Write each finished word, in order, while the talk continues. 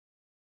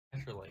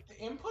are like The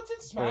inputs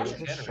in Smash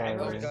Wait, are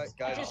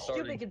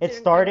starting. It's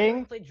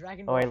starting?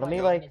 Oh wait, let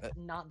me like. It's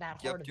not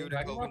that Yep, hard. dude,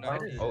 to go do.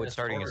 United. Oh, it's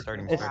starting. It's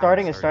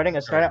starting.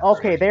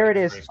 Okay, there it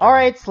is. All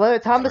right,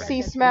 time to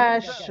see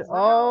Smash.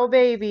 Oh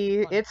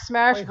baby, it's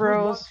Smash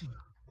Bros.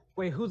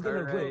 Wait, who's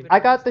gonna win? I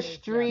got the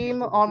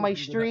stream on my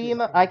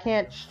stream. I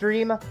can't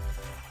stream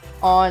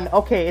on.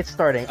 Okay, it's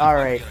starting. All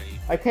right.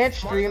 I can't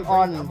stream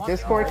on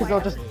Discord because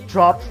it'll just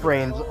drop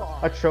frames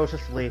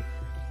atrociously.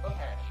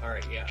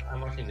 Alright, yeah,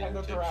 I'm watching the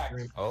YouTube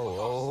stream.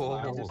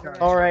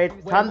 All right,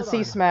 time to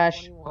see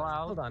Smash.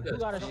 Hold on. Who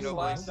got a stream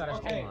on? Who got a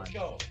stream on? Let's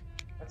go.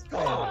 Let's go.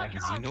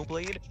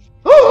 Xenoblade?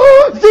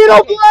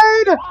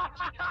 Xenoblade!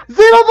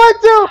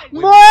 Xenoblade 2!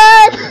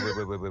 What?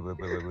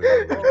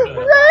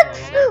 Rex!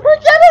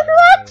 We're getting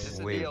Rex!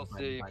 We're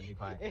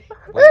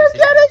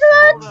getting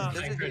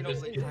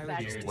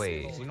Rex!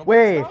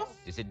 Wait.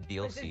 Is it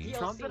DLC?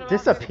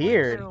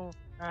 Disappeared.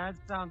 That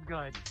sounds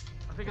good.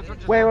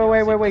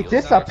 Wait.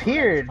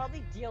 Disappeared.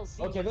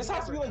 Okay, this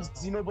has to be like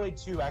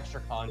Xenoblade 2 extra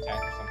content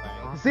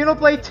or something.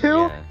 Xenoblade 2?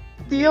 Yeah.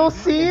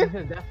 DLC?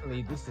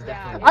 This is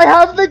definitely. I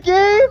have the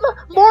game!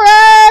 More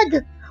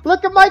egg!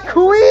 Look at my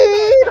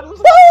queen!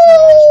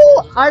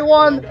 Woo! I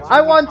won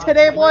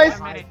today, boys!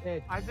 I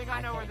think I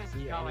know where this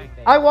is going.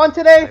 I won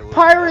today!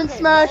 Pyra and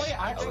Smash!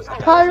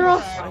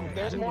 Pyra!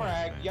 There's more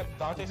egg. Yep,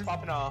 Dante's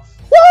popping off.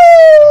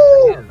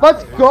 Woo!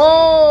 Let's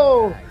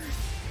go!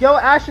 Yo,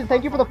 Ashton,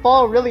 thank you for the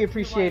follow. Really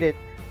appreciate it.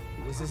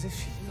 It was as if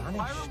she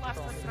vanished.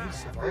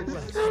 We're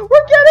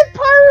getting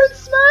Pyra and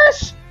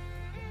Smash!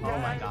 Oh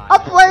my god.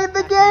 I'm playing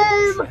the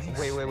game!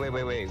 Wait.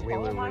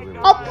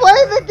 I'm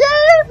playing the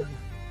game!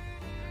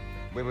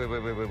 Wait.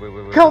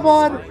 Come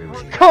on!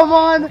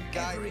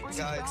 Guys,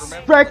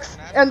 remember. Rex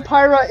and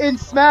Pyra in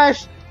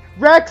Smash!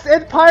 Rex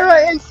and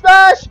Pyra in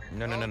Smash!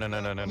 No.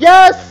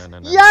 Yes! No.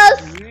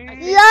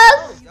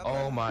 Yes!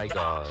 Oh my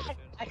god.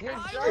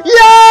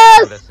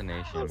 Yes!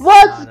 Destination.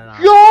 Let's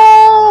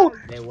go!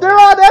 They're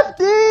on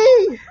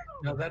FD!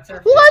 No, that's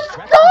our Let's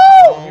go!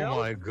 Oh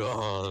my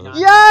god.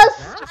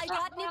 Yes! I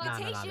got an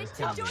invitation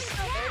to join the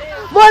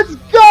band. Let's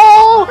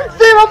go!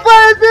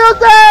 Xenoblade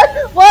music!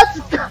 Let's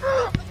go!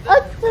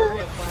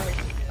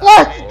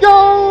 Let's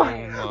go!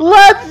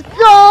 Let's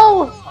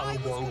go!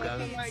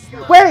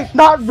 Wait,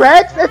 not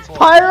Rex, it's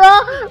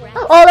Pyra!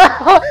 Oh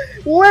no!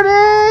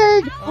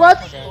 Winning!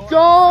 Let's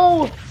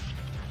go!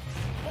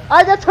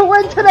 I get to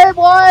win today,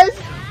 boys!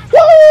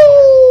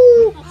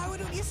 Woo!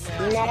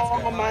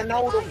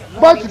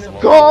 Let's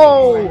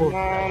go!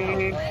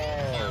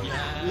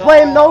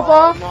 Flame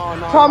Nova,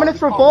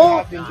 Prominence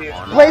Revolt,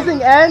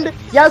 Blazing End,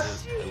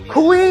 yes,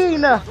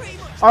 Queen!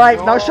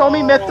 Alright, now show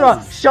me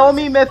Mythra,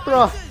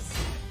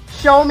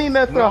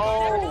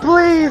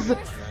 please!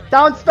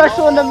 Down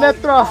special in the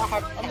Mythra!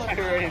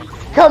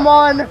 Come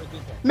on!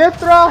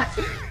 Mythra!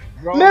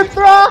 Let's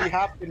go!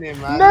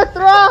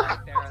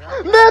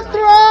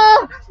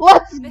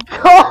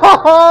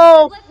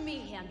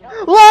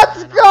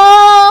 Let's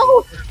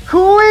go!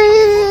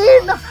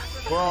 Queen!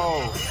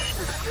 Bro.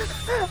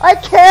 I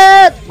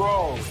can't!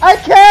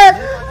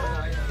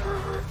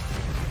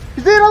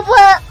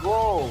 Xenoblade!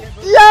 Bro.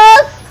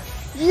 Yes!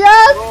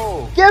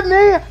 Bro. Give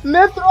me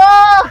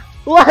Mythra!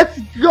 Let's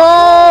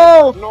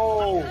go!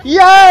 No.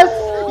 Yes!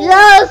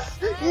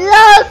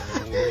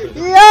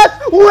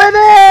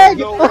 Winning!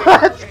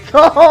 Let's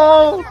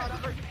go!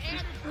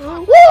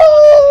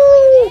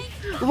 Woo!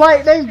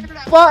 Lightning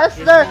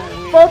Buster!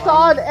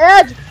 Photon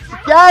Edge!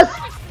 Yes!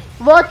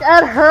 Look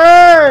at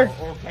her!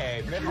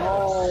 Okay,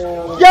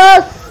 No.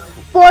 Yes!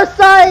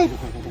 Foresight!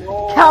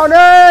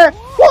 Counter!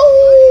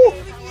 Woo!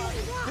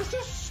 This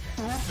is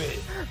stupid.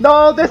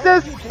 No, this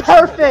is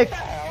perfect!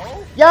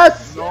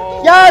 Yes!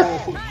 No.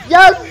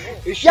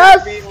 It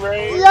should be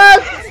rain.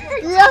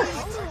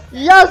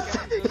 Yes!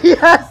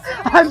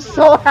 I'm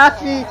so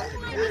happy!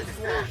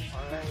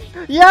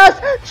 Yes!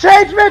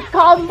 Changement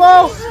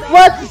combo!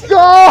 Let's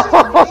go!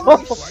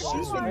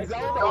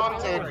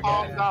 Dante,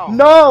 calm down.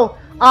 No!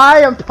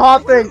 I am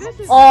popping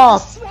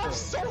off!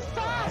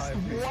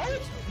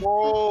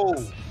 Whoa.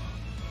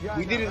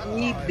 We didn't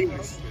need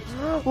this.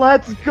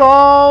 Let's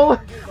go!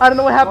 I don't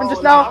know what happened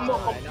just now.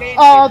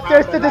 Oh,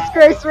 there's the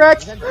disgrace,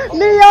 Rex!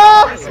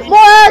 Nia!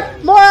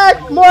 More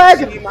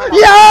egg!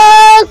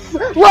 Yes!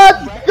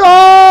 Let's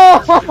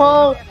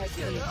go!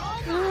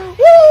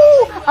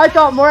 Woo! I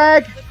got more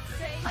egg!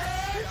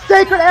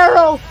 Sacred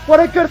Arrow! What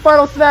a good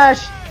final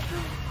smash!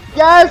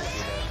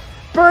 Yes!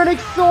 Burning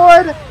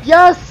Sword!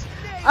 Yes!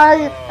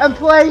 I am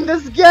playing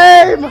this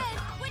game!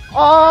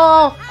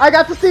 Oh! I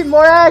got to see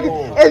more egg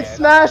in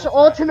Smash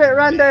Ultimate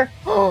Render!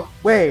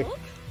 Wait.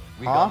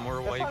 We got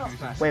more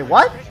waifus. Wait,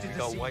 what? We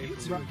got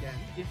waifus.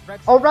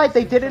 Oh right,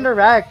 they did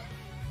interact.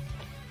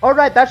 Oh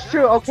right, that's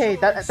true. Okay,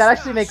 that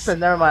actually makes sense.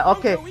 Never mind.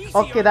 Okay,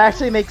 that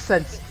actually makes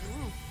sense.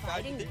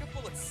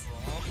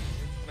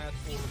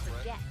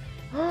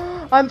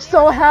 I'm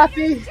so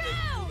happy.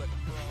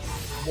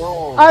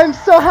 I'm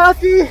so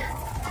happy.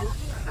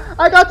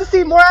 I got to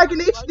see Morag in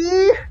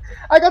HD.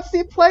 I got to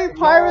see playing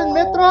Pyra and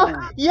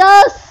Mythra.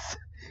 Yes.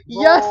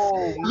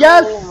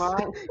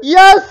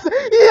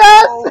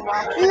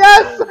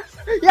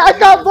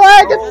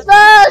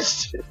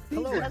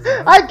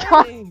 I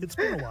got It's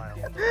been a while.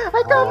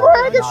 I got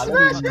more Egg and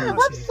Smash!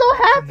 I'm so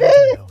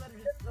happy!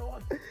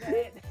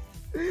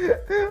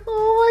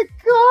 Oh my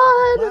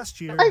god!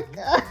 Last year,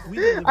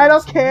 I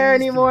don't care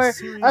anymore.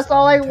 That's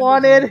all I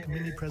wanted.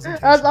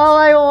 That's all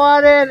I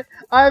wanted.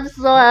 I'm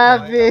so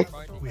happy.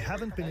 We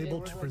haven't been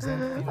able to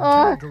present a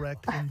Nintendo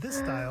Direct in this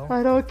style.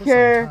 I don't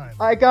care.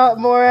 I got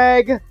more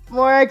egg.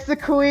 More egg's the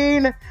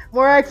queen.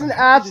 More egg's an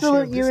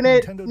absolute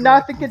unit.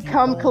 Nothing can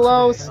come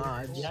close.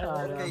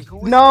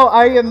 No,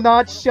 I am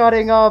not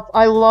shutting up.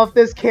 I love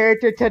this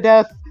character to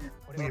death.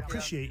 We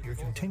appreciate your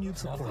continued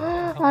support.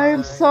 I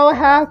am so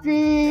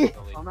happy.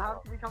 I'm gonna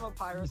have to become a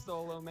Pyra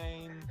solo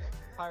main.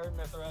 Pyra and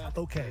Mythra.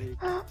 Okay.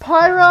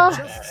 Pyra!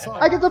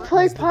 I get to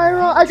play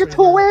Pyra! I get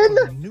to win!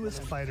 The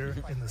newest fighter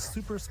in the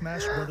Super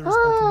Smash Bros.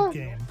 Ultimate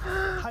game,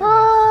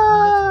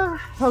 Pyra and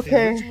Mythra.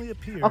 Okay.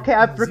 Okay,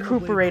 I've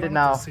recuperated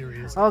now.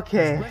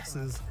 Okay.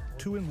 Rex's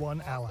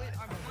 2-in-1 ally.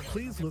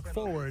 Please look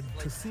forward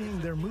to seeing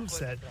their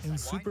moveset in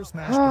Super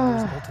Smash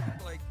Bros.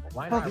 Ultimate.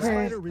 This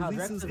fighter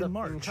releases in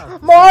March.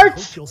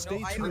 March! You'll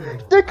stay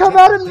tuned. They come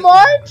out in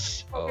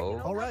March?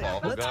 Alright,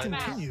 let's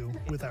continue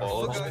with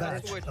our first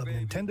batch of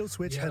Nintendo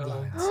Switch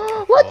headlines.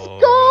 Let's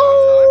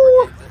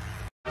go!